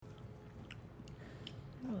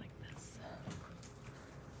like this.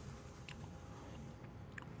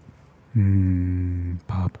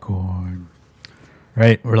 Popcorn.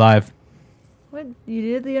 Right, we're live. What? You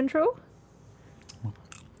did the intro?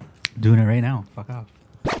 Doing it right now. Fuck off.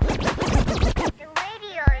 The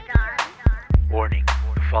radio is on. Warning,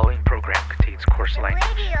 the following program contains coarse The language.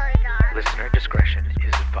 radio is on. Listener discretion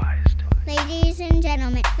is advised. Ladies and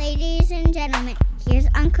gentlemen, here's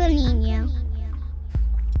Uncle Nino.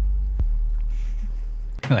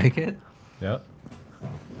 Like it? Yep.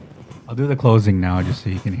 I'll do the closing now just so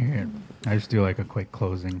you can hear it. I just do like a quick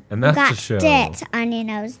closing. And that's Got the show. dirt on your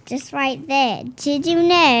nose, just right there. Did you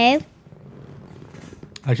know?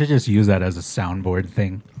 I should just use that as a soundboard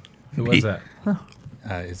thing. Who was that?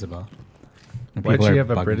 Isabel. And Why'd people she are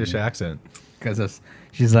have a bugging British me. accent? Because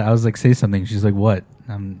she's like, I was like, say something. She's like, what?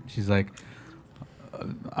 She's like,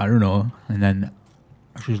 I don't know. And then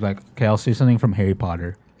she's like, okay, I'll say something from Harry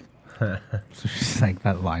Potter. So she's like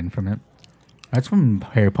that line from it. That's from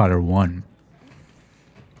Harry Potter 1.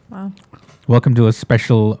 Wow. Welcome to a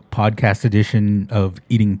special podcast edition of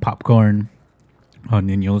Eating Popcorn on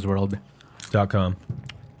Nino's World. .com.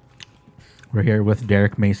 We're here with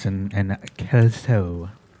Derek Mason and Kelso.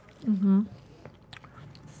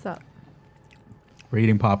 So, We're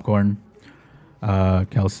eating popcorn.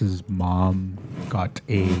 Kelsey's mom got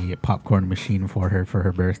a popcorn machine for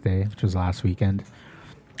her birthday, which was last weekend.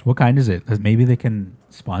 What kind is it? Maybe they can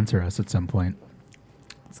sponsor us at some point.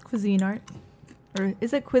 it's Cuisinart. Or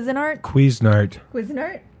is it Cuisinart? Cuisinart.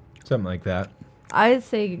 Cuisinart? Something like that. I'd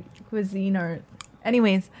say Cuisinart.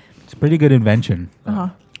 Anyways, It's a pretty good invention.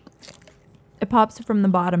 it pops from the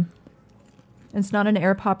bottom. It's not an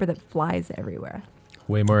air popper that flies everywhere.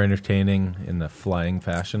 Way more entertaining in the flying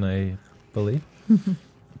fashion, I believe.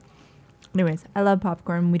 Anyways, I love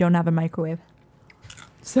popcorn. We don't have a microwave.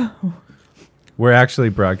 So, We're actually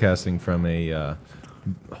broadcasting from a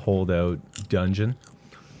holdout dungeon.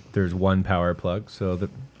 There's one power plug, so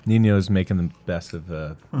Nino's making the best of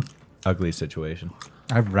the ugly situation.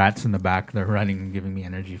 I have rats in the back. They're running and giving me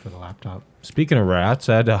energy for the laptop. Speaking of rats,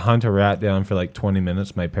 I had to hunt a rat down for like 20 minutes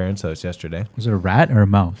at my parents' house yesterday. Was it a rat or a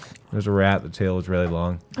mouse? There's a rat, the tail was really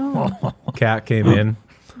long. oh. Cat came in.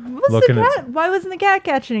 What's Looking the at- cat? Why wasn't the cat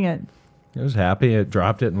catching it? It was happy. It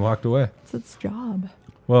dropped it and walked away. It's its job.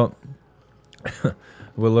 Well,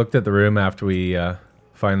 we looked at the room after we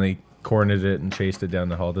finally cornered it and chased it down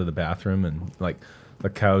the hall to the bathroom, and like the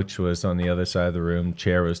couch was on the other side of the room,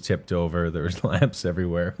 chair was tipped over, there was lamps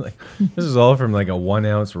everywhere. Like this is all from like a 1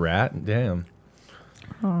 ounce rat. Damn,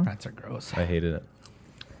 Rats are gross. I hated it.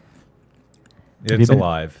 Have you It's been-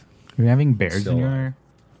 alive. Are you having bears Still in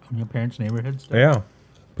your parents' neighborhood? still? Yeah.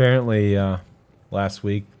 Apparently, last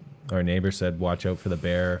week our neighbor said watch out for the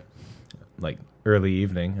bear, like early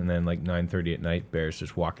evening, and then like 9:30 at night, bears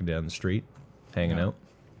just walking down the street, hanging out.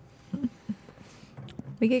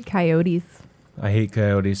 We get coyotes. I hate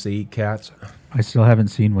coyotes. They eat cats. I still haven't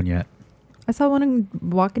seen one yet. I saw one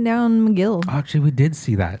walking down McGill. Actually, we did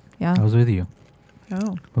see that. Yeah. I was with you.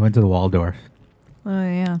 Oh. We went to the Waldorf. Oh,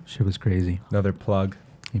 yeah. Shit was crazy. Another plug.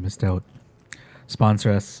 You missed out.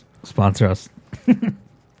 Sponsor us. Sponsor us.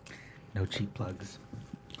 No cheap plugs.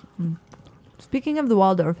 Speaking of the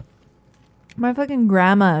Waldorf, my fucking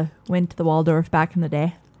grandma went to the Waldorf back in the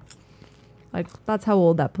day. Like, that's how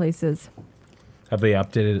old that place is. Have they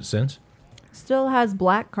updated it since? Still has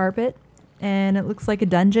black carpet, and it looks like a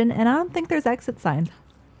dungeon, and I don't think there's exit signs.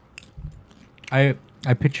 I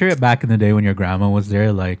picture it back in the day when your grandma was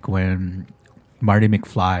there, like when Marty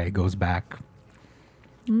McFly goes back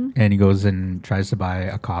and he goes and tries to buy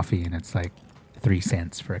a coffee, and it's like 3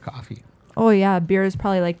 cents for a coffee. Oh, yeah, beer is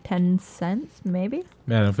probably like 10 cents, maybe?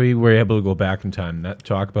 Man, if we were able to go back in time,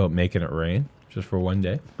 talk about making it rain just for one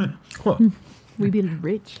day. We'd be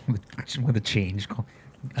rich. With a change.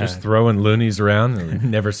 Just throwing loonies around and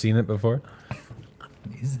never seen it before.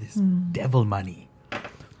 Is this devil money?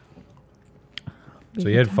 So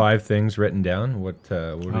you had 5 things written down. What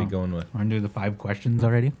are we going with? Want to do the 5 questions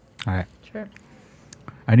already? All right. Sure.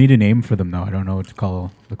 I need a name for them, though. I don't know what to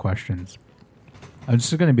call the questions. It's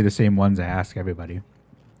just going to be the same ones I ask everybody.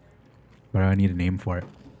 But I need a name for it.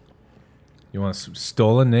 You want a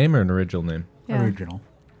stolen name or an original name? Yeah. Original.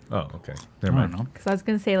 Oh, okay. I Never don't mind. know. Because I was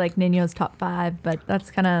going to say like Nino's top 5, but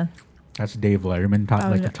that's kind of... That's Dave Letterman, like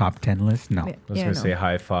no. the top 10 list? No. Yeah. I was going to say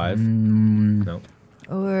high five. Mm, No.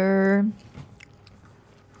 Or...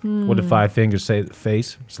 What did 5 fingers say?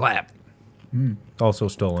 Face? Slap. Mm. Also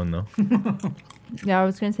stolen, though. Yeah, I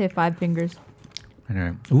was going to say 5 fingers.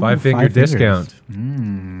 Anyway. 5 finger discount.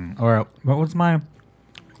 Or what was my...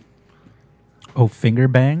 Oh, finger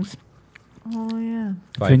bangs? Oh, yeah.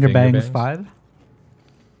 Five Finger finger bangs bangs?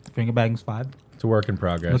 5? Finger bangs 5. It's a work in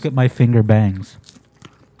progress. Look at my finger bangs.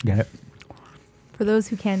 Get it? For those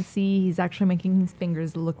who can't see, he's actually making his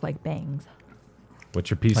fingers look like bangs. What's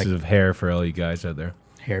your pieces Like- of hair for all you guys out there?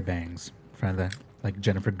 Hair bangs. From the like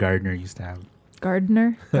Jennifer Gardner used to have.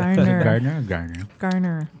 Gardener? Garner. Gardner or Garner?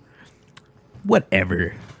 Garner.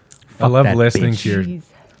 Whatever. I love that listening bitch. to your Jeez.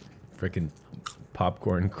 freaking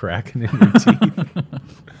popcorn cracking in your teeth.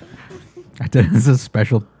 This is a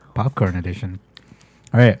special popcorn edition.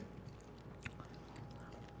 All right.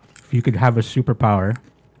 If you could have a superpower,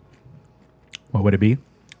 what would it be?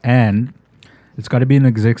 And it's got to be an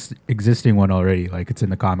existing one already. Like it's in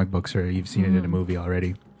the comic books or you've seen it in a movie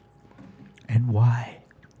already. And why?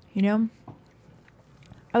 You know,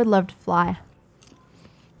 I would love to fly.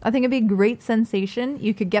 I think it'd be a great sensation.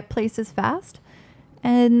 You could get places fast,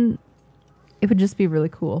 and it would just be really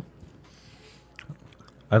cool.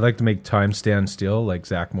 I'd like to make time stand still like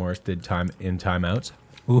Zach Morris did timeouts.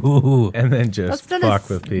 Ooh. And then just That's not fuck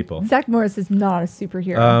with people. Zach Morris is not a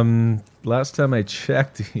superhero. Last time I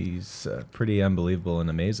checked, he's pretty unbelievable and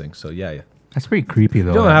amazing. So yeah. That's pretty creepy, though.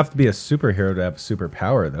 You don't have to be a superhero to have a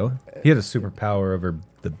superpower, though. He had a superpower over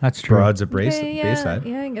the That's true. broads of Okay, Bayside.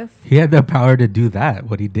 yeah, I guess. He had the power to do that,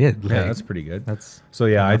 what he did. Yeah, Like, that's pretty good. That's. So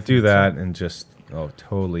yeah, I'd do Nothing, that and just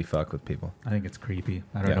totally fuck with people. I think it's creepy.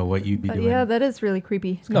 I don't Yeah. know what you'd be But doing. yeah, that is really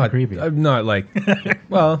creepy. kinda creepy. I'm not like,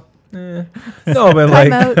 well, no, but Time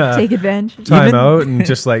like out, take advantage. time Even- out and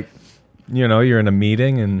just like, you're in a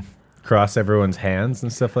meeting and cross everyone's hands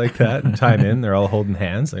and stuff like that. And time in, they're all holding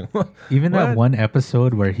hands. Like, Even that What? one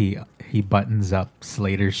episode where he buttons up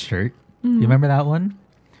Slater's shirt. You remember that one?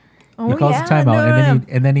 Oh, He calls yeah, a timeout no.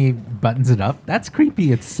 and then he buttons it up. That's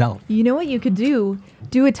creepy itself. You know what you could do?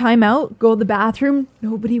 Do a timeout, go to the bathroom.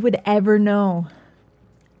 Nobody would ever know.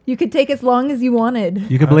 You could take as long as you wanted.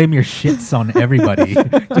 You could blame your shits on everybody.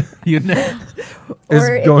 You know? is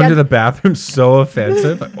Or it going to gets- the bathroom so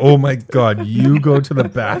offensive? Oh my God, you go to the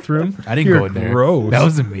bathroom? I didn't You're go in there. gross. That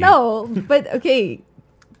wasn't me. No, but okay,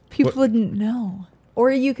 people What? wouldn't know. Or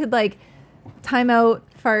you could like time out,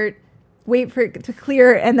 fart, wait for it to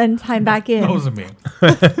clear, and then time back in. That wasn't me.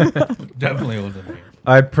 Definitely wasn't me.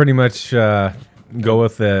 I pretty much go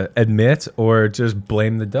with the admit or just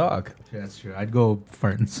blame the dog. Yeah, that's true. I'd go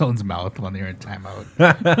fart in someone's mouth when they're in timeout.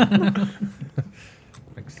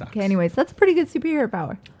 Like, sucks. Okay, anyways, that's a pretty good superhero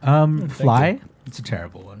power. Fly? It's a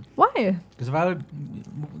terrible one. Why? Because if I would,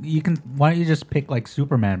 why don't you just pick like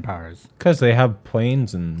Superman powers? Because they have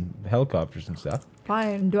planes and helicopters and stuff.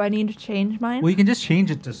 Fine. Do I need to change mine? Well, you can just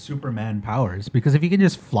change it to Superman powers because if you can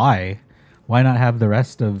just fly, why not have the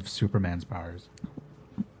rest of Superman's powers?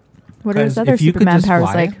 What are his 'Cause other if you could Superman just powers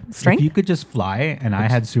fly- like? Strength? If you could just fly and I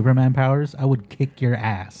had Superman powers, I would kick your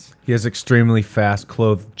ass. He has extremely fast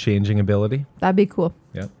clothes changing ability. That'd be cool.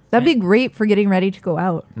 Yep. That'd be great for getting ready to go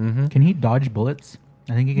out. Can he dodge bullets?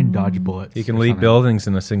 I think he can dodge bullets. He can or leap something. buildings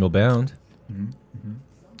in a single bound,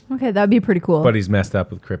 Okay, that'd be pretty cool. but he's messed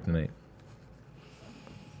up with kryptonite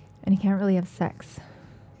And he can't really have sex.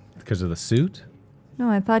 because of the suit. No,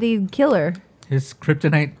 I thought he'd kill her. His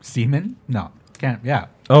kryptonite semen? No, can't. Yeah,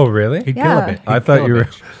 Oh, really? he'd kill Yeah. a bit. I thought you were.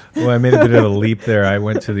 Well, I made a bit of a leap there. I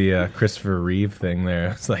went to the Christopher Reeve thing there.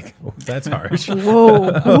 It's like, oh, that's harsh.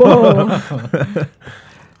 Whoa, whoa.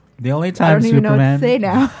 The only I time don't even know what Superman. to say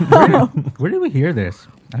now. Where did we hear this?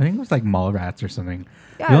 I think it was like Mallrats or something.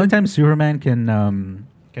 Yeah. The only time Superman can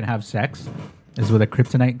have sex is with a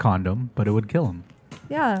kryptonite condom, but it would kill him.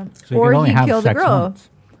 Yeah. So you Or can only he'd have kill the sex girl. once.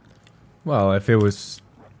 Well, if it was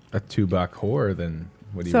a $2 whore, then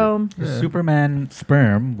what do you? So, The Superman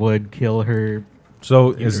sperm would kill her.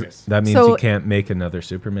 So Uterus. that means So- you can't make another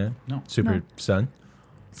Superman? No. Super No. son?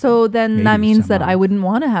 so then that Maybe means that somehow. I wouldn't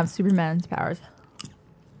want to have Superman's powers.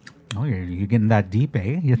 Oh, you're getting that deep,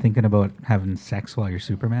 eh? You're thinking about having sex while you're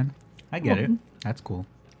Superman? I get it. That's cool.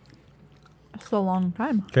 That's a long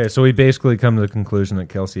time. Okay, so we basically come to the conclusion that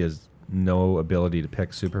Kelsey has no ability to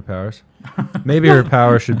pick superpowers. Maybe her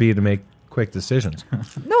power should be to make quick decisions.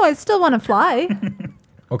 No, I still want to fly.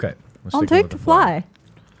 Okay. let's I'll stick take with to the fly.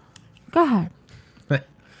 God.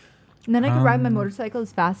 And then I could ride my Um, motorcycle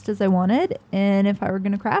as fast as I wanted. And if I were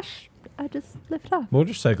going to crash, I'd just lift off.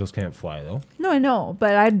 Motorcycles can't fly, though. No, I know.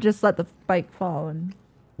 But I'd just let the bike fall. And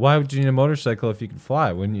Why would you need a motorcycle if you could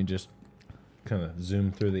fly? Wouldn't you just kind of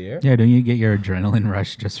zoom through the air? Yeah, don't you get your adrenaline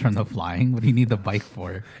rush just from the flying? What do you need the bike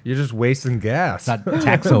for? You're just wasting gas. That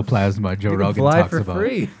taxoplasma Joe you can Rogan fly talks for about.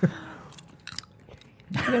 free.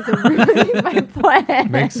 you guys are ruining my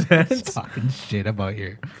plan. Makes sense. Talking shit about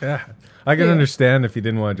your. Yeah. I can Yeah. understand if you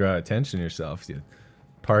didn't want to draw attention to yourself. You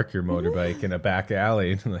park your motorbike in a back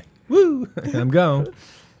alley and like, woo, I'm going.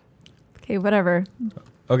 Okay, whatever.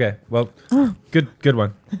 Okay. Well, good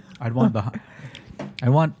one. I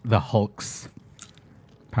want the Hulk's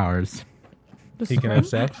powers. He can have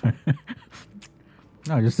sex.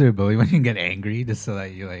 No, just the ability when you get angry, just so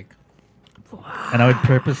that you like. And I would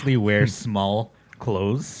purposely wear small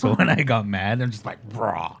clothes, so when I got mad, I'm just like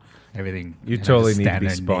raw. Everything. You and I totally just need to stand be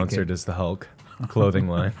there sponsored naked. as the Hulk clothing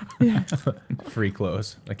line. Free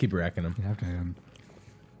clothes. I keep racking them. You have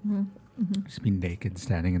to just be naked,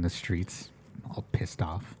 standing in the streets, all pissed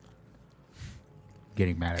off,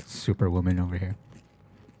 getting mad at Superwoman over here.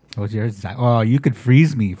 What's yours? Oh, you could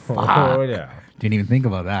freeze me. Fuck. Oh yeah. Didn't even think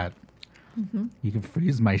about that. You can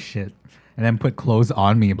freeze my shit and then put clothes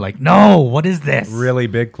on me and be like, no, what is this? Really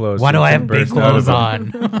big clothes. Why so do you I can have big burst out of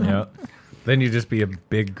clothes them. on? Yeah. Then you just be a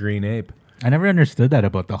big green ape. I never understood that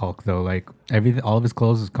about the Hulk though. Like all of his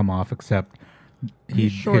clothes would come off except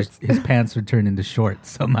Shorts. his pants would turn into shorts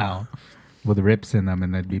somehow with rips in them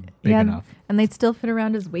and they'd be big enough. And they'd still fit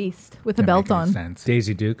around his waist with a Didn't belt make any on. sense.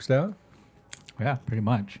 Daisy Duke style. Yeah, pretty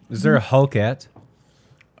much. Is there a Hulkette?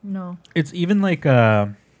 No. It's even like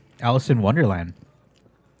Alice in Wonderland.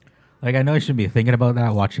 Like I know I shouldn't be thinking about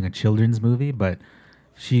that watching a children's movie, but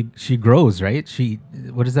she grows, right?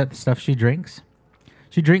 What is that stuff she drinks?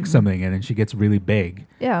 She drinks something and then she gets really big,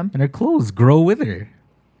 Yeah. and her clothes grow with her.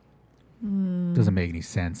 Doesn't make any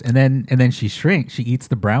sense. And then she shrinks. She eats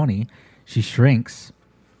the brownie. She shrinks,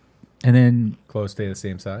 and then Clothes stay the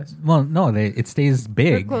same size. well, no, it stays Her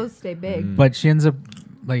big, clothes stay big. but she ends up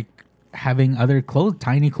like having other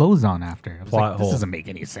tiny clothes on after. I was Plot like, hole. this doesn't make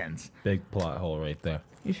any sense. Big plot hole right there.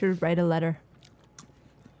 You should write a letter.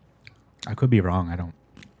 I could be wrong. I don't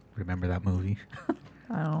remember that movie. I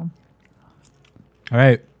don't know. All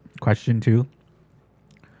right, question 2.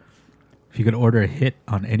 If you could order a hit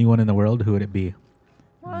on anyone in the world, who would it be?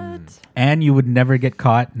 What? And you would never get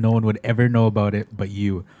caught. No one would ever know about it but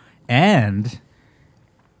you. And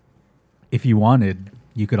if you wanted,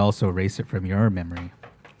 you could also erase it from your memory.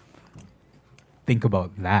 Think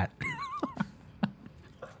about that.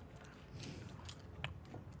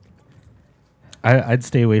 I'd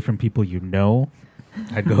stay away from people you know.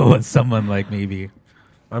 I'd go with someone like maybe.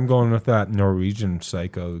 I'm going with that Norwegian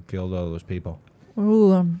psycho who killed all those people.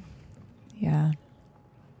 Ooh. Yeah.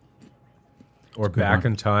 Or good back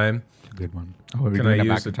one. in time. It's a good one. Oh, are we Can doing I it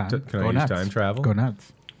use back to it time? to- can I Go use nuts. time travel? Go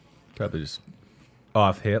nuts. Probably just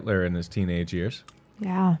off Hitler in his teenage years.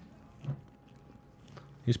 Yeah.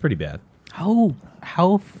 He's pretty bad.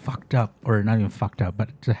 How fucked up, or not even fucked up, but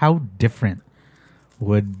how different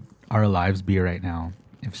would our lives be right now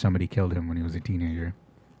if somebody killed him when he was a teenager?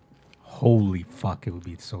 Holy fuck, it would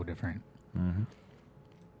be so different.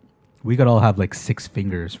 We could all have like 6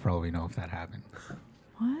 fingers for all we know if that happened.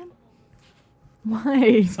 What?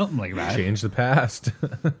 Why? Something like that. Change the past.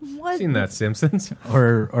 What? Seen that Simpsons?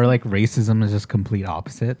 Or like racism is just complete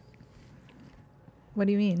opposite. What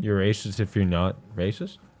do you mean? You're racist if you're not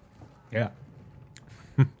racist? Yeah.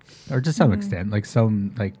 Or to some extent, like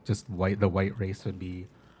some like just the white race would be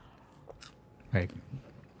like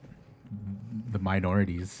the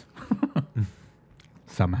minorities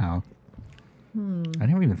somehow. I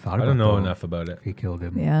never even thought I about. don't know though, enough about it. If he killed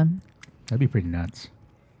him, Yeah. that'd be pretty nuts.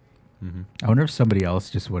 I wonder if somebody else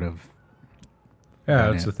just would have. Yeah,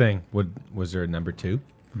 Done that's it. the thing. Was there a number 2?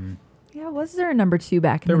 Yeah, was there a number 2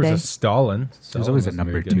 back in There the was day? a Stalin. There's always a Stalin wasn't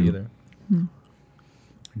number very good 2. either.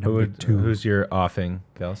 Number 2. Who's your offing,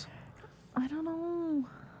 Kels? I don't know.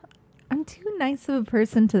 I'm too nice of a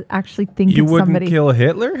person to actually think You of wouldn't somebody. kill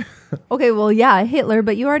Hitler? Okay, well, yeah, Hitler,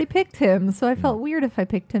 but you already picked him, so I felt weird if I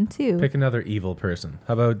picked him too. Pick another evil person.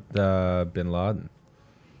 How about Bin Laden?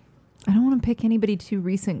 I don't want to pick anybody too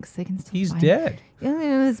recent because they can still. He's find- dead.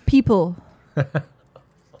 Yeah, his people.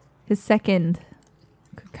 His second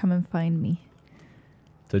could come and find me.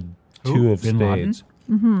 The Who? 2 of Bin Laden?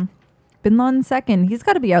 spades. Bin Laden second. He's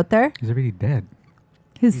got to be out there. He's already dead.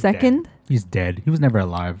 His He's second. dead. He's dead. He was never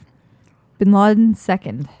alive. Bin Laden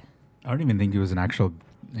second. I don't even think he was an actual.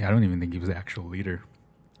 I don't even think he was the actual leader.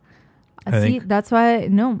 I See, think- that's why.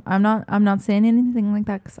 No, I'm not. I'm not saying anything like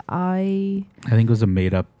that because I think it was a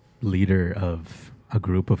made-up leader of a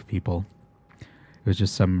group of people. It was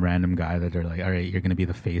just some random guy that they're like, all right, you're going to be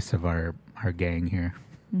the face of our gang here.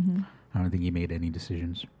 I don't think he made any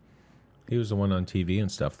decisions. He was the one on TV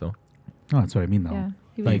and stuff, though. No, that's what I mean, though. Yeah,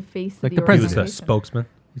 he was Like- the face of like the the He was president. the spokesman.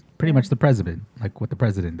 He's pretty much the president, like what the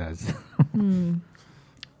president does.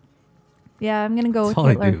 Yeah, I'm gonna go That's with all I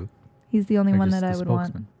Hitler. do. He's the only They're one just that I the would want.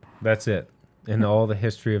 spokesman. That's it. In all the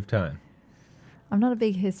history of time. I'm not a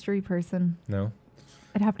big history person. No?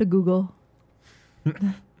 I'd have to Google.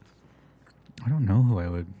 I don't know who I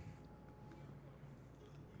would.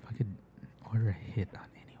 If I could order a hit on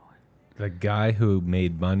anyone. The guy who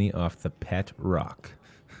made money off the pet rock.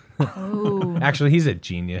 Oh. Actually, he's a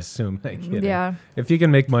genius. Who am I kidding? Yeah. If you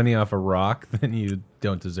can make money off a rock, then you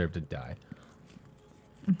don't deserve to die.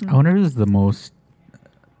 I wonder who's the most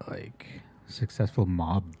successful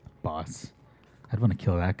mob boss. I'd want to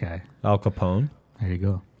kill that guy. Al Capone. There you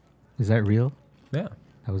go. Is that real? Yeah.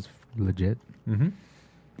 That was legit. Mm-hmm.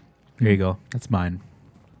 There you go. That's mine.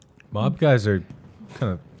 Mob guys are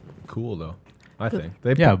kind of cool, though. I think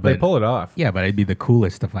they Yeah, they but- pull it off. Yeah, but I'd be the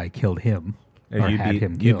coolest if I killed him. And or had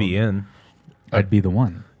him you'd be killed. in. I'd be the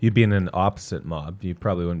one. You'd be in an opposite mob. You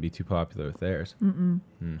probably wouldn't be too popular with theirs.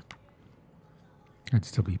 I'd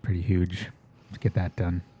still be pretty huge to get that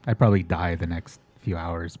done. I'd probably die the next few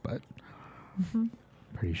hours, but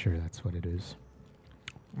pretty sure that's what it is.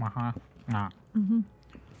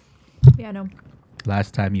 Yeah, no.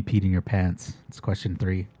 Last time you peed in your pants. It's question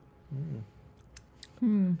 3.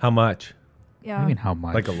 How much? Yeah. I mean, how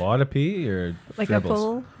much? Like a lot of pee or like dribbles? a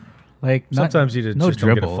full. Like Sometimes you no just don't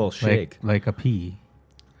dribble, get a full like- shake. Like a pee.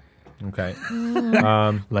 Okay.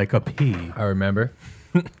 Like a pee. I remember.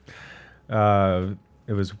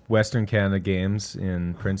 It was Western Canada Games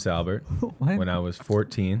in Prince Albert What? when I was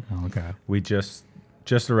 14. Oh, okay. We just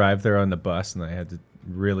arrived there on the bus, and I had to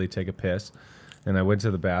really take a piss. And I went to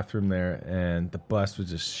the bathroom there, and the bus was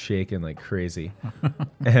just shaking like crazy.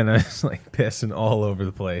 And I was like pissing all over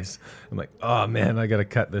the place. I'm like, oh man, I got to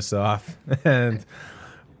cut this off. And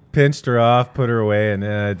pinched her off, put her away, and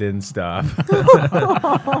it didn't stop.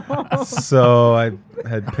 So I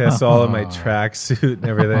had piss all in my tracksuit and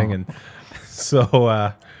everything. And so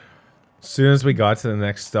as soon as we got to the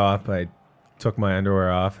next stop, I took my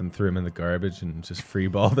underwear off and threw them in the garbage and just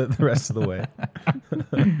freeballed it the rest of the way.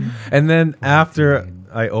 And then after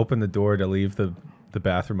I opened the door to leave the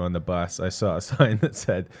bathroom on the bus, I saw a sign that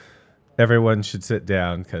said, "Everyone should sit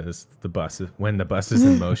down because when the bus is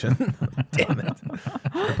in motion." Damn it!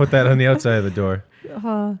 I put that on the outside of the door.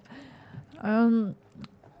 Wow.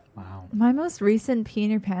 My most recent pee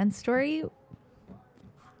in your pants story.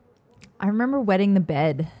 I remember wetting the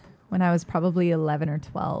bed when I was probably 11 or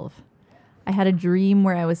 12. I had a dream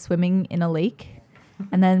where I was swimming in a lake,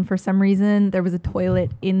 and then for some reason there was a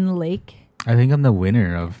toilet in the lake. I think I'm the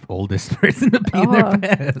winner of oldest person to pee in their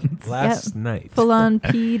pants. Last night. Full on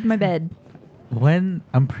peed my bed. When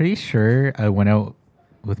I'm pretty sure I went out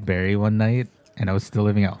with Barry one night and I was still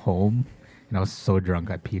living at home and I was so drunk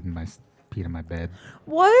I peed in my bed.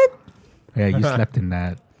 What? Yeah, you slept in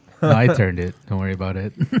that. No, I turned it. Don't worry about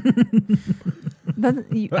it.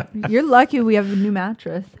 You're lucky we have a new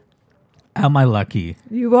mattress. Am I lucky?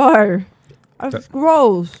 You are. That's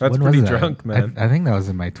gross. That's When pretty was that? drunk, man. I think that was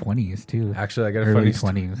in my 20s too. Actually, I got a Early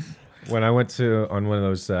funny 20s. When I went on one of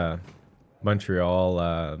those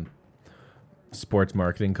Montreal sports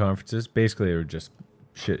marketing conferences, basically they were just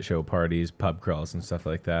shit show parties, pub crawls, and stuff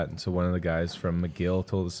like that. And so one of the guys from McGill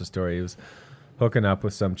told us a story. He was hooking up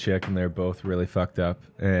with some chick, and they're both really fucked up.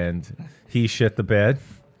 And he shit the bed,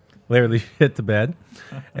 literally shit the bed.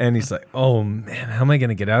 And he's like, "Oh man, how am I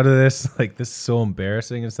gonna get out of this? Like, this is so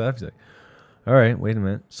embarrassing and stuff." He's like, "All right, wait a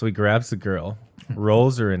minute." So he grabs the girl,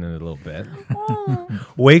 rolls her in it a little bit,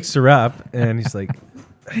 wakes her up, and he's like,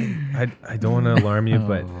 "Hey, I don't want to alarm you,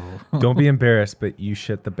 but don't be embarrassed, but you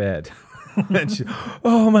shit the bed." And she,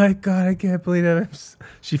 "Oh my God, I can't believe it."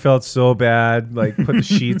 She felt so bad, like put the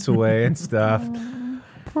sheets away and stuff.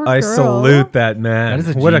 Poor I girl. salute that man. That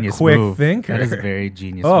is a What a genius quick move. thinker. That is a very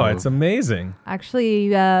genius Oh, move. it's amazing. Actually,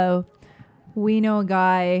 we know a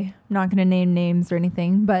guy, I'm not going to name names or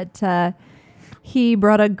anything, but he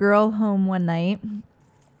brought a girl home one night,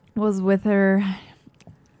 was with her,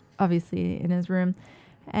 obviously, in his room,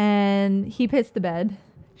 and he pissed the bed.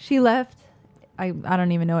 She left. I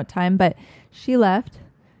don't even know what time, but she left.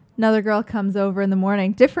 Another girl comes over in the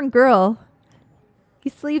morning. Different girl. He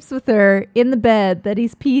sleeps with her in the bed that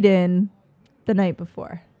he's peed in the night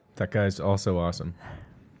before. That guy's also awesome.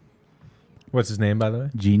 What's his name, by the way?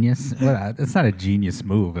 Genius? Well, it's not a genius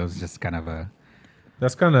move. It was just kind of a...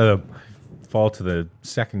 That's kind of the fault of the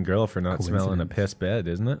second girl for not smelling a Coincidence. piss bed,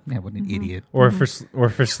 isn't it? Yeah, what an idiot. Or for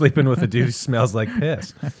sleeping with a dude who smells like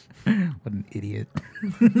piss. What an idiot.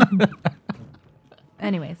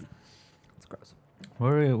 Anyways, it's gross.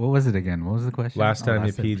 What was it again? What was the question? Last time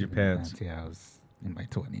you time peed your pants. Yeah, I was in my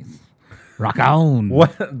 20s. Rock on.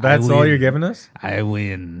 What? That's I all win. you're giving us? I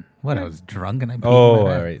win. What? I was drunk and I peed Oh, in all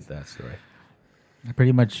my pants. right, that story. I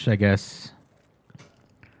pretty much, I guess.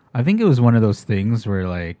 I think it was one of those things where,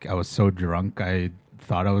 like, I was so drunk I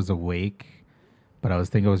thought I was awake, but I was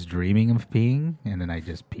dreaming of peeing, and then I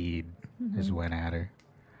just peed. Just went at her.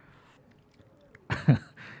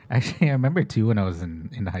 Actually, I remember too when I was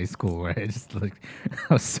in high school where I just like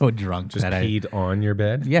I was so drunk Just that peed on your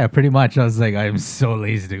bed? yeah, pretty much. I was like, I'm so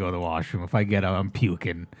lazy to go to the washroom. If I get out, I'm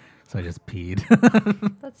puking. So I just peed.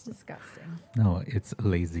 That's disgusting. No, it's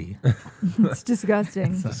lazy. It's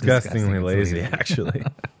disgusting. It's not Disgustingly disgusting, it's lazy, actually.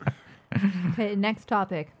 Okay, next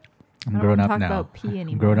topic. I'm I don't grown wanna up talk now. about pee I'm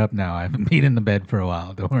anymore. grown up now. I haven't peed in the bed for a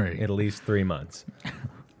while. Don't worry. At least 3 months. You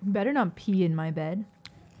better not pee in my bed.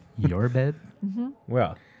 Your bed?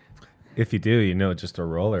 Well, if you do, you know just a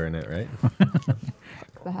roller in it, right?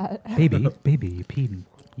 That. baby, you peed.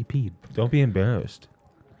 You peed. Don't be embarrassed.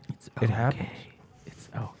 It's It happens. It's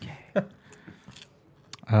okay.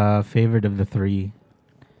 Favorite of the three.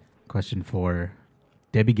 Question 4.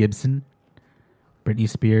 Debbie Gibson, Britney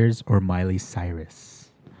Spears, or Miley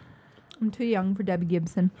Cyrus? I'm too young for Debbie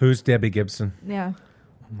Gibson. Who's Debbie Gibson? Yeah.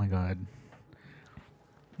 Oh my god.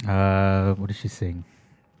 What does she sing?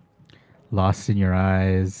 Lost in Your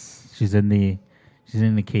Eyes. She's in the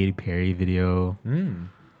Katy Perry video. Mm.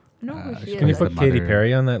 I know who she Can Can is. you the put Katy mother.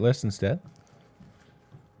 Perry on that list instead?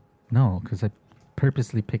 No, because I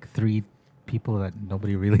purposely picked 3 people that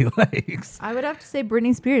nobody really likes. I would have to say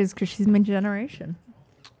Britney Spears because she's my generation.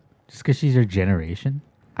 Just because she's your generation?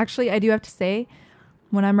 Actually, I do have to say,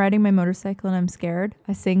 when I'm riding my motorcycle and I'm scared,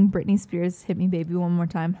 I sing Britney Spears' Hit Me Baby one more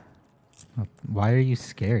time. Why are you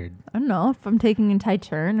scared? I don't know if I'm taking a tight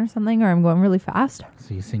turn or something or I'm going really fast.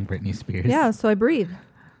 So you sing Britney Spears? Yeah, so I breathe.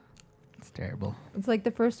 It's terrible. It's like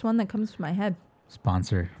the first one that comes to my head.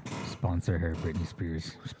 Sponsor her, Britney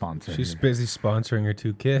Spears. Sponsor She's her. busy sponsoring her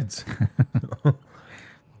 2 kids.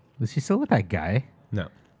 Was she still with that guy? No.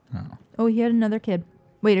 Oh, Oh, he had another kid.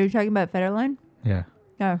 Wait, are you talking about Federline? yeah.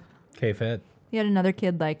 Yeah. K-Fed. He had another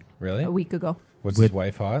kid like Really? a week ago. Was With- his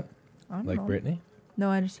wife hot? I don't Like know. Britney? No,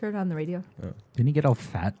 I just heard it on the radio. Didn't he get all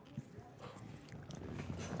fat?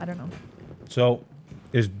 I don't know. So,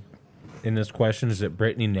 is in this question, is it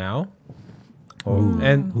Britney now? Oh, Ooh.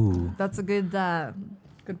 and Ooh. That's a good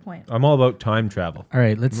point. I'm all about time travel. All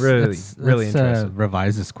right, let's Really let's, interested.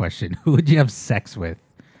 revise this question. Who would you have sex with?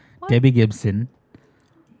 What? Debbie Gibson,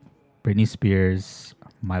 Britney Spears,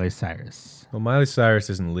 Miley Cyrus. Well, Miley Cyrus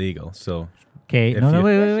isn't legal, so Okay, If no,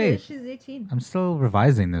 you- wait. She's 18. I'm still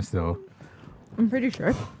revising this though. I'm pretty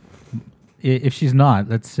sure. If she's not,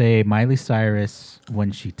 let's say Miley Cyrus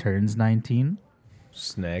when she turns 19,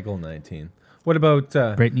 snaggle 19. What about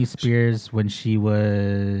Britney Spears when she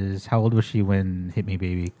was how old was she when Hit Me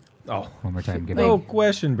Baby? oh, One more time, give no me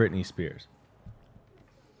question, Britney Spears.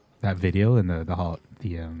 that video in the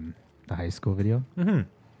high school video. Mm-hmm.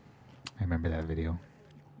 I remember that video.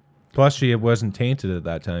 Plus, she wasn't tainted at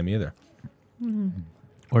that time either.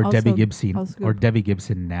 Or Also- Debbie Gibson. also Or good. Debbie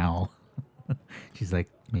Gibson now. She's like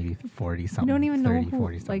maybe 40 something. don't even know 30, who,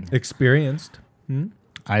 40 something. like- Experienced. Hmm?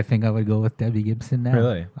 I think I would go with Debbie Gibson now.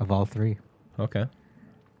 Really? Of all 3. Okay.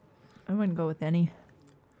 I wouldn't go with any.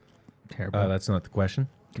 Terrible. That's not the question.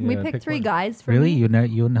 Can You we gotta pick 3 one. guys for Really? me?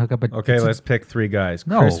 You wouldn't hook up a Okay, it's a- let's pick 3 guys.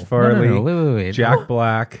 No. Chris No, Farley, no. Wait. Jack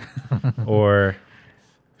Black, or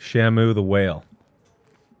Shamu the Whale.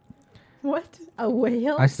 What? A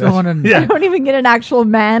whale? I still want to. I don't even get an actual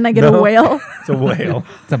man. I get a No. whale. It's a whale.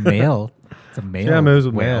 It's a male. It's a male. Shamu's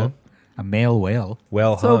a whale. man. A male whale.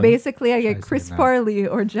 Well So hung. basically, I Try get Chris saying that. Farley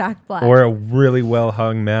or Jack Black. Or a really well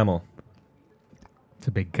hung mammal, It's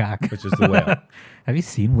a big cock. which is the whale. Have you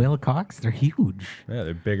seen whale cocks? They're huge. Yeah,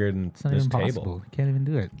 they're bigger than It's not this even table. possible. You can't even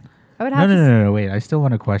do it. I would No, have no, to. no, no. Wait. I still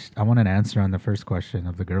want a question. I want an answer on the first question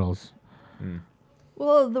of the girls.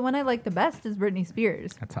 Well, the one I like the best is Britney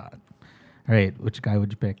Spears. That's hot. All right. Which guy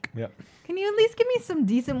would you pick? Yep. Can you at least give me some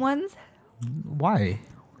decent ones? Why?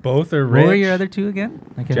 Both are What rich. were your other 2 again?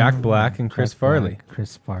 I can't Jack remember. Black and Chris Jack Black, Farley.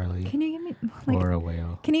 Chris Farley. Can you give me like? Or a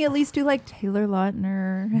whale. Can you at least do like Taylor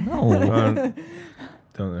Lautner? No.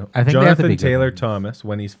 Don't know. I think they have to Jonathan be good Taylor ones. Thomas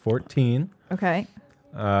when he's 14. Okay.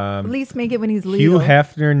 At least make it when he's Hugh legal.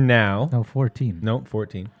 Hefner now. No, 14. No,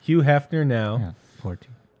 14. Hugh Hefner now. Yeah, 14.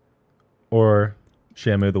 Or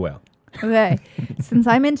Shamu the Whale. Okay. Since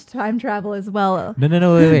I'm into time travel as well. No,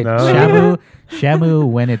 wait. No. Shamu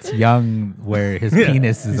when it's young, where his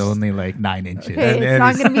penis is only like 9 inches. Okay, And it's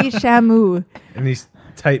not he's- going to be Shamu. And he's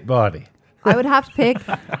tight body. I would have to pick.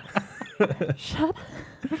 Shut.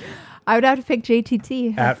 I would have to pick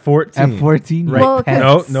JTT. At 14. At 14, you Right. Well,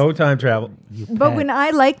 pet. No time travel. You But pet. when I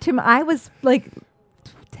liked him, I was like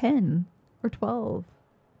 10 or 12.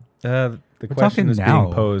 The We're question talking is now.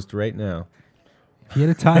 being posed right now. If you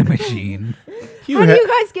had a time machine, How do you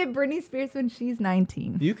guys get Britney Spears when she's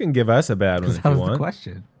 19? You can give us a bad one because if that you was the want.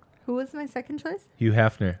 question. Who was my second choice? Hugh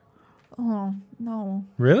Hefner. Oh, no.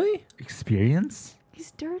 Really? Experience?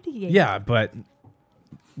 He's dirty. Yeah, but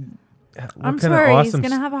What I'm kind of sorry, he's awesome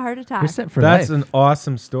gonna have a heart attack. You're set for That's life. an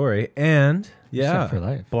awesome story. And You're yeah, set for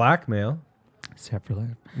life. blackmail. Set for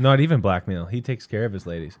life. Not even blackmail. He takes care of his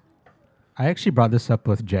ladies. I actually brought this up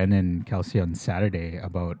with Jen and Kelsey on Saturday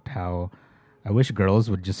about how I wish girls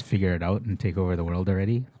would just figure it out and take over the world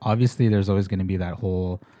already. Obviously, there's always going to be that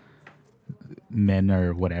whole men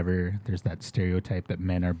or whatever. There's that stereotype that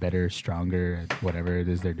men are better, stronger at whatever it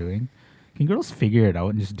is they're doing. Can girls figure it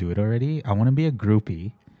out and just do it already? I want to be a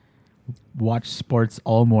groupie, watch sports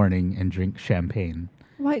all morning, and drink champagne,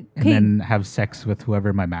 Why? and Okay, then have sex with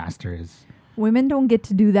whoever my master is. women don't get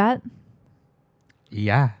to do that.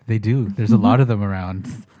 Yeah, they do. There's a lot of them around.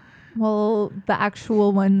 Well, the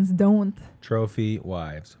actual ones don't. Trophy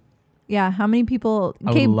wives. Yeah, how many people?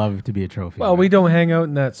 I would love to be a trophy. Well, wife. we don't hang out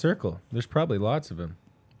in that circle. There's probably lots of them.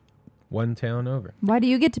 One town over. Why do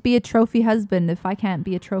you get to be a trophy husband if I can't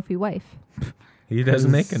be a trophy wife? He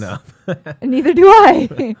doesn't make 'Cause- enough. And neither do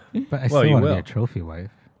I. But I Well, still you want to will. be a trophy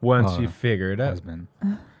wife. Once Oh, you figure it out. Husband.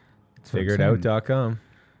 That's what I'm saying. Figuredout.com.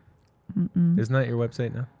 Isn't that your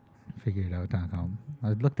website now? Figuredout.com. I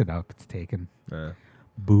looked it up. It's taken. Uh,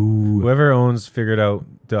 Boo. whoever owns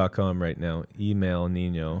figuredout.com right now, email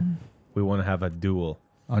Nino. We want to have a duel.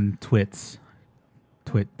 On Twits.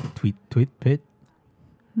 Tweet Pit.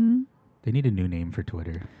 They need a new name for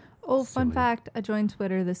Twitter. Oh, fun Silly. fact. I joined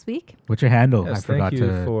Twitter this week. What's your handle? Yes, I forgot thank you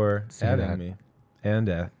to. for say adding that. me.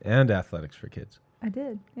 And Athletics for Kids. I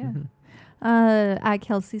did, yeah. Mm-hmm. At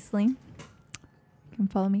Kelsey Sling. You can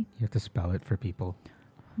follow me. You have to spell it for people. Oh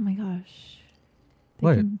my gosh. They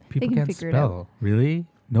What? can- they People can can't figure it out. spell. Really?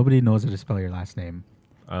 Nobody knows how to spell your last name.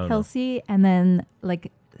 I don't know. Kelsey and then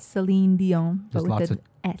like Celine Dion, but There's with lots an of.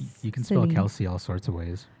 S. You can spell Celine. Kelsey all sorts of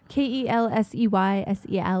ways.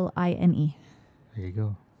 KELSEYSELINE. There you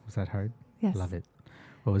go. Was that hard? Yes. Love it.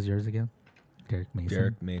 What was yours again? Derek Mason.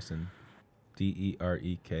 Derek Mason.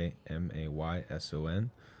 DEREKMAYSON.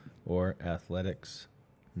 Or Athletics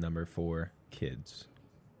 4 Kids.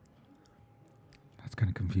 That's kind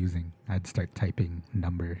of confusing. I'd start typing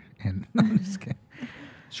number and I'm just kidding.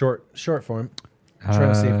 Short form. Trying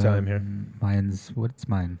to save time here. What's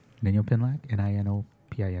mine? Nino Pinlac?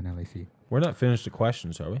 NINOPINLAC. We're not finished the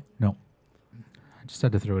questions, are we? No. I just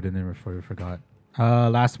had to throw it in there before we forgot.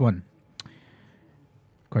 Last one.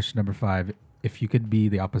 Question number 5. If you could be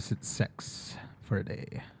the opposite sex for a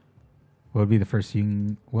day, what would be the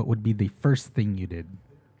first thing you did?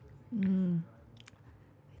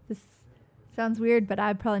 This sounds weird, but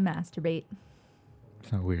I'd probably masturbate.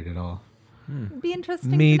 It's not weird at all. It'd be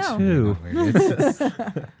interesting Me to know. too. Not weird. It's just-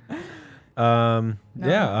 No,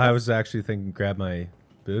 Yeah, I was actually thinking grab my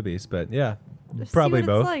boobies, but yeah, Just probably see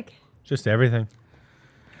what both. It's like. Just everything.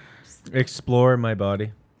 Explore my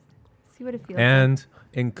body See what it feels and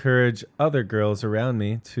encourage other girls around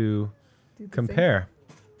me to like. Do the same. compare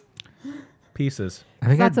pieces. I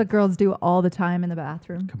think That's I'd what girls do all the time in the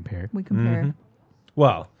bathroom. compare. We compare. Mhm.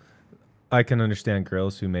 Well, I can understand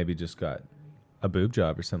girls who maybe just got a boob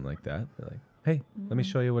job or something like that. They're like, hey, let me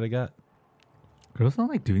show you what I got. Girls don't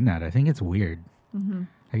like doing that. I think it's weird. Mm-hmm.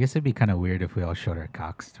 I guess it'd be kind of weird if we all showed our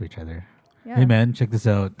cocks to each other. Yeah. Hey man, check this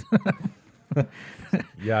out.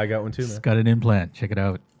 Yeah, I got one too, man. Just got an implant. Check it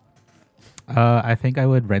out. I think I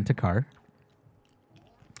would rent a car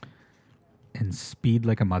and speed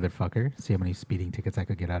like a motherfucker. See how many speeding tickets I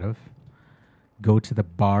could get out of. Go to the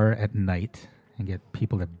bar at night and get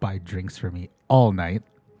people to buy drinks for me all night.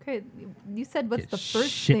 Okay, you said what's Get the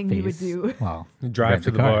first thing you would shit-faced. do? Well, Drive rent to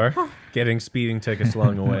a the car. bar, getting speeding tickets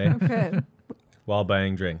along the way Okay, while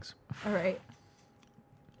buying drinks. all right.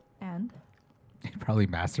 And Probably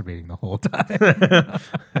masturbating the whole time.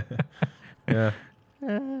 Yeah.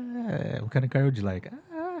 What kind of car would you like?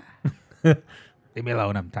 Leave me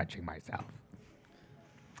alone. I'm touching myself.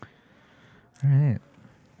 All right.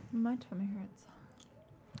 my tummy hurts.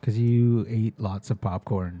 Because you ate lots of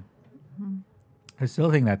popcorn. I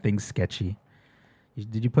still think that thing's sketchy.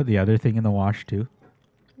 Did you put the other thing in the wash too?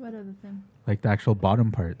 What other thing? Like the actual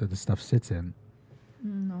bottom part that the stuff sits in?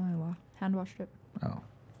 No, I hand washed it. Oh.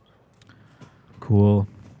 Cool.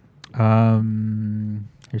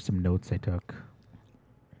 Here's some notes I took.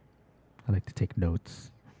 I like to take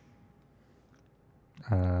notes.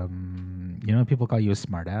 You know when people call you a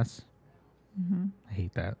smartass? I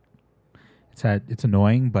hate that. It's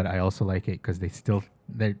annoying, but I also like it because they're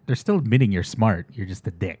still admitting you're smart. You're just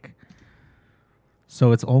a dick.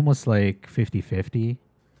 So it's almost like 50-50.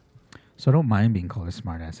 So I don't mind being called a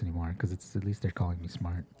smartass anymore because it's at least they're calling me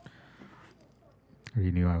smart. Or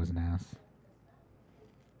you knew I was an ass.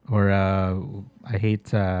 Or I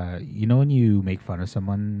hate you know when you make fun of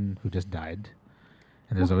someone who just died,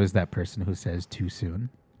 and there's always that person who says too soon.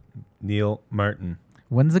 Neil Martin.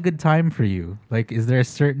 When's a good time for you? Like, is there a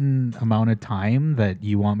certain amount of time that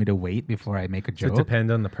you want me to wait before I make a Does it joke?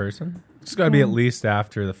 depend on the person? It's got to be at least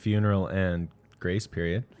after the funeral and grace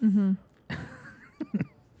period.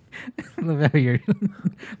 Love how you're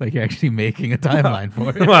like you're actually making a timeline for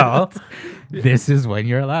it. Well, This is when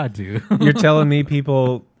you're allowed to. you're telling me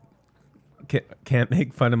people can't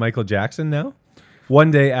make fun of Michael Jackson now?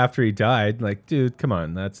 One day after he died, like, dude, come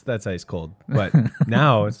on, that's ice cold. But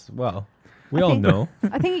now it's we all know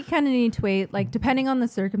I think you kind of need to wait, like, depending on the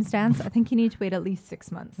circumstance. I think you need to wait at least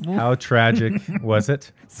 6 months. how tragic was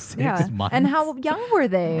it. 6 months. And how young were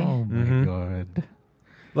they? Oh my god.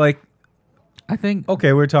 Like, I think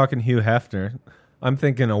okay, we're talking Hugh Hefner. I'm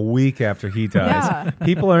thinking a week after he dies, Yeah.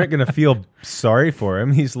 people aren't going to feel sorry for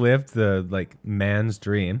him. He's lived the man's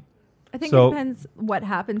dream. I think So- it depends what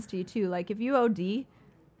happens to you too. Like if you OD,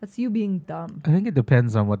 that's you being dumb. I think it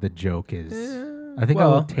depends on what the joke is. I think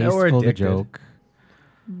well, how or tasteful the addicted. joke.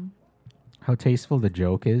 How tasteful the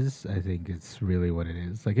joke is, I think it's really what it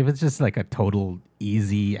is. Like if it's just like a total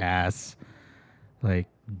easy ass like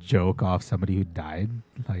joke off somebody who died,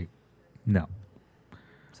 like no.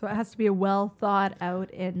 So it has to be a well thought out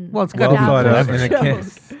and Well, it's gotta Well thought out, clever. and it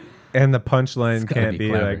can't. And the punchline It's gotta can't be be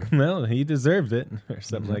clever. like, well, he deserved it, or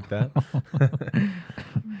something like that.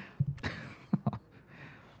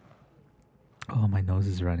 Oh, my nose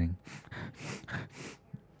is running.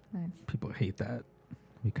 Nice. People hate that.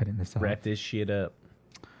 We cutting this off. Wrap this shit up.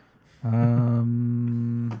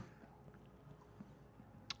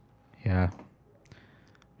 Yeah.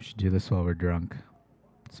 We should do this while we're drunk.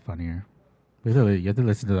 It's funnier. You have to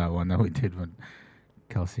listen to that one that we did when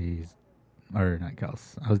Kelsey's, or not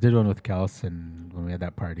Kels. Did one with Kels and when we had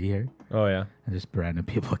that party here. Oh yeah. And just random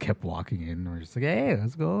people kept walking in. And we're just like, hey,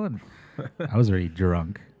 let's go. And I was already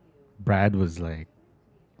drunk. Brad was like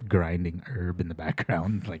grinding herb in the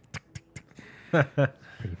background. Like,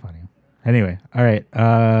 pretty funny. Anyway, all right.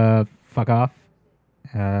 Fuck off.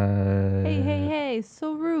 Hey,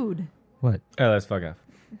 so rude. What? Oh, let's fuck off.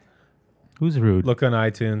 Who's rude? Look on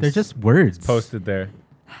iTunes. They're just words. posted there.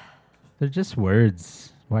 They're just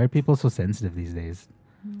words. Why are people so sensitive these days?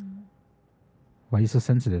 Why are you so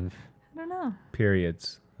sensitive? I don't know.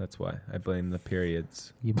 Periods. That's why I blame the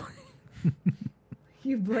periods. You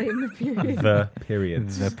You blame the period. The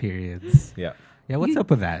periods. the periods. Yeah. Yeah, what's You- up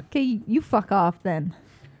with that? Okay, you fuck off then.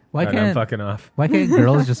 Why And I'm can't fucking off. why can't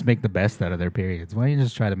girls just make the best out of their periods? Why don't you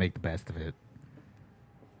just try to make the best of it?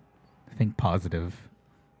 Think positive.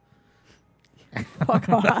 Fuck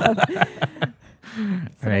off. That's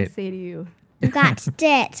what I Right. say to you. You got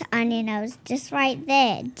dirt on your nose just right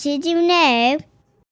there. Did you know?